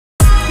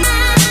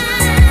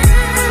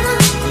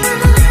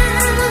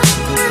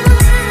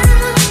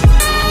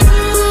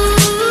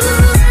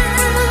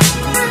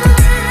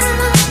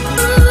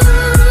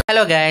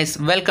Hello guys,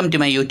 welcome to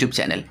my YouTube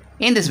channel.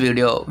 In this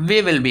video,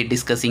 we will be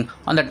discussing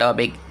on the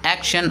topic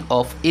action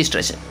of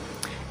estrogen.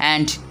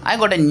 And I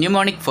got a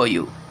mnemonic for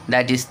you.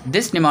 That is,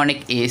 this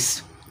mnemonic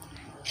is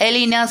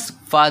Elena's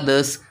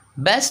father's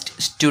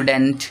best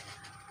student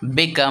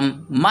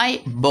become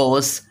my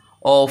boss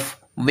of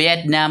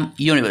Vietnam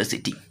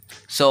University.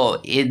 So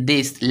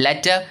this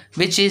letter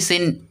which is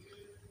in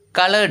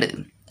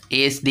colored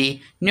is the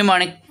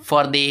mnemonic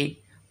for the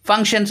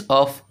functions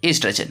of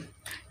estrogen.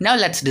 Now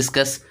let's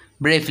discuss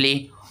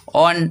briefly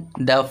on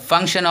the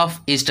function of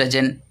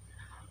estrogen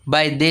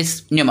by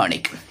this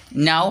mnemonic.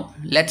 Now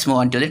let's move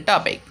on to the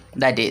topic,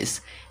 that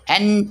is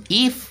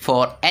E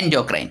for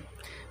endocrine,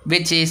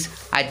 which is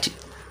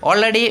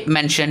already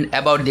mentioned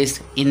about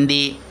this in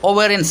the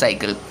ovarian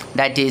cycle.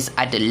 That is,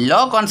 at a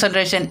low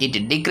concentration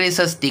it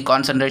decreases the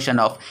concentration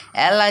of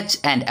LH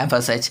and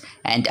FSH,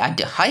 and at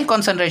a high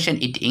concentration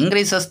it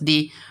increases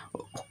the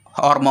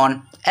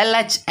hormone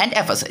LH and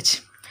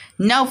FSH.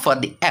 Now for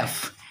the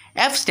F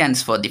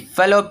stands for the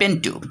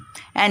fallopian tube,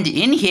 and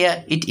in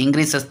here it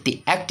increases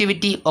the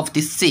activity of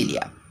the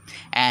cilia.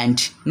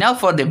 And now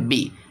for the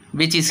B,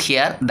 which is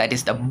here, that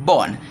is the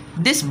bone.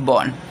 This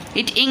bone,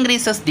 it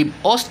increases the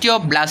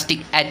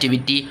osteoblastic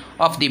activity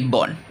of the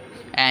bone,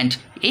 and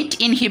it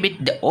inhibits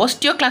the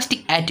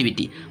osteoclastic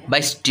activity by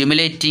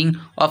stimulating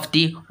of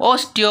the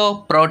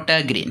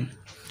osteoprotein.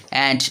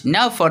 And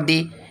now for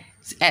the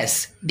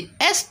S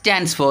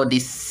stands for the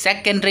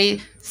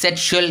secondary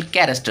sexual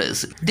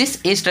characters. This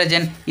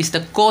estrogen is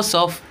the cause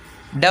of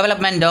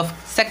development of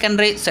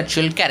secondary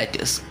sexual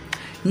characters.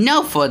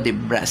 Now for the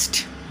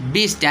breast,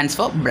 B stands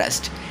for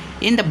breast.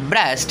 In the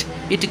breast,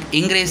 it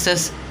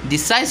increases the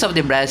size of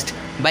the breast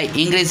by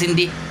increasing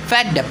the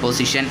fat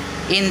deposition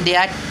in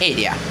that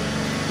area.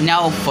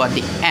 Now for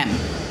the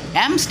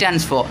M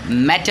stands for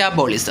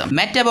metabolism.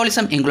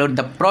 Metabolism includes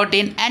the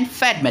protein and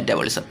fat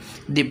metabolism.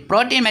 The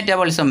protein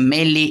metabolism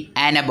mainly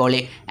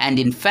anabolic, and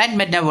in fat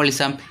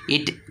metabolism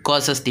it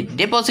causes the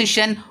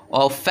deposition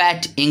of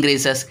fat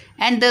increases,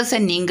 and there's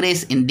an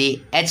increase in the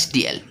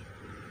HDL.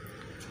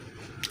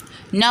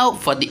 Now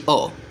for the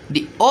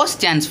O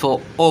stands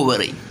for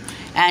ovary,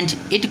 and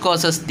it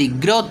causes the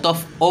growth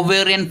of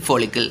ovarian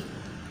follicle,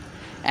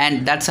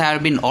 and that's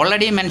have been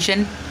already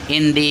mentioned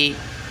in the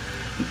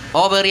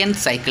ovarian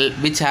cycle,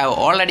 which I have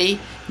already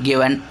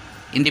given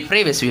in the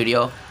previous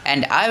video,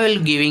 and I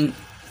will giving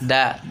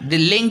the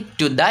link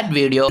to that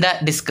video in the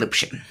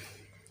description.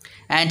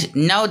 And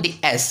now the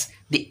S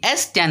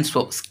stands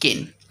for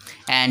skin,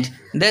 and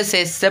there's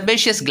a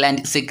sebaceous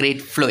gland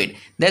secrete fluid.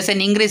 There's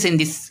an increase in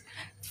this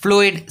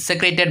fluid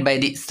secreted by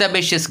the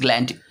sebaceous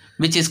gland,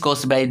 which is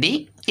caused by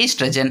the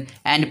estrogen,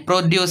 and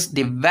produce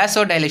the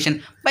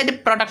vasodilation by the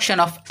production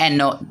of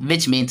NO,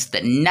 which means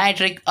the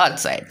nitric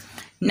oxide.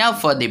 Now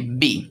for the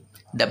B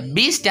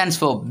stands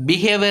for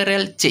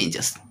behavioral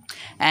changes,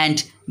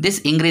 and this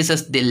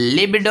increases the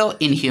libido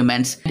in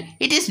humans.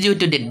 It is due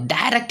to the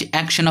direct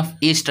action of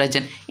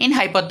estrogen in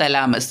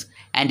hypothalamus,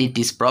 and it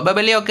is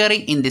probably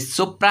occurring in the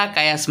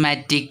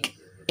suprachiasmatic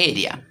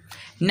area.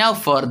 Now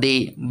for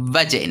the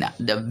vagina,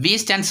 the V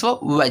stands for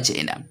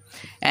vagina,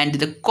 and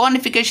the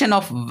conification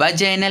of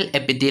vaginal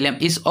epithelium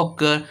is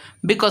occur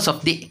because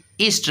of the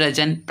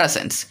estrogen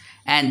presence,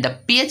 and the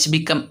pH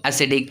become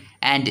acidic,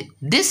 and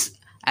this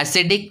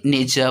acidic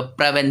nature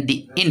prevent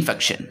the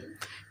infection.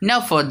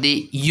 Now for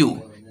the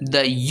U,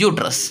 the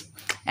uterus,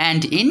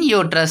 and in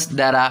uterus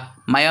there are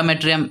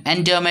myometrium,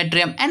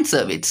 endometrium and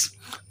cervix.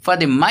 For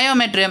the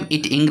myometrium,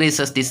 it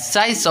increases the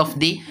size of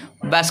the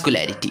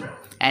vascularity,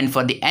 and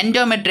for the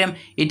endometrium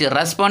it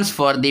responds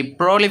for the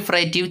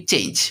proliferative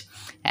change,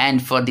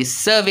 and for the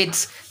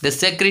cervix the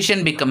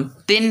secretion become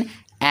thin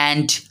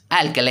and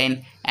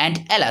alkaline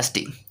and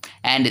elastic,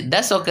 and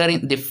thus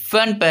occurring the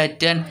Fern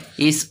pattern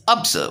is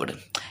observed.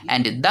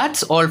 And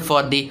that's all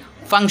for the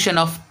function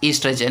of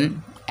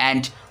estrogen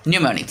and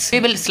mnemonics.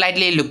 We will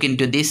slightly look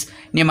into this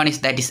mnemonics,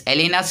 that is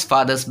Elena's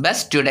father's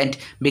best student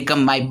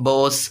become my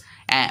boss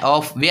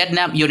of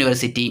Vietnam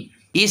University.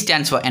 E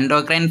stands for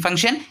endocrine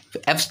function,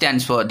 F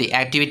stands for the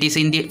activities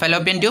in the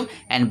fallopian tube,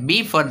 and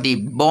B for the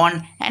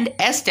bone, and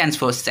S stands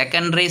for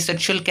secondary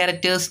sexual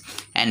characters,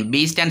 and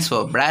B stands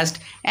for breast,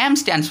 M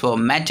stands for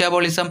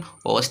metabolism,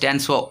 O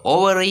stands for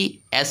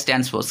ovary, S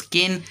stands for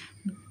skin,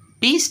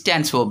 P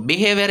stands for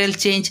behavioral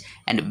change,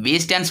 and V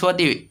stands for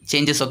the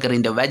changes occur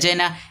in the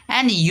vagina,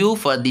 and U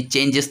for the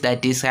changes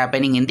that is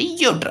happening in the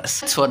uterus.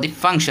 That's for the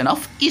function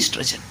of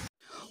estrogen.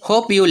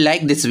 Hope you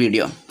like this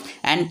video,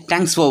 and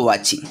thanks for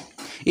watching.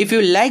 If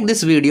you like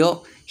this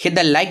video, hit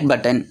the like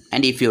button,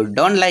 and if you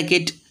don't like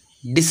it,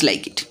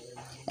 dislike it,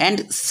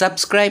 and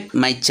subscribe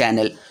my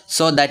channel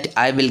so that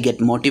I will get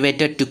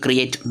motivated to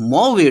create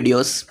more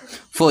videos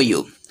for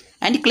you.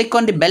 And click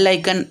on the bell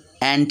icon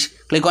and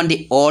click on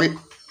the all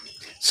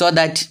so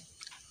that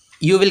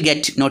you will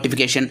get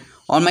notification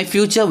on my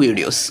future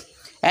videos.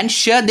 And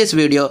share this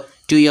video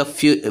to your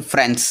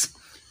friends,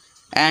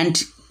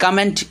 and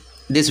comment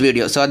this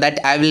video so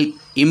that I will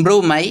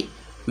improve my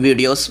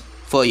videos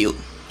for you.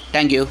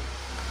 Thank you,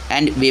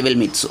 and we will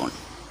meet soon.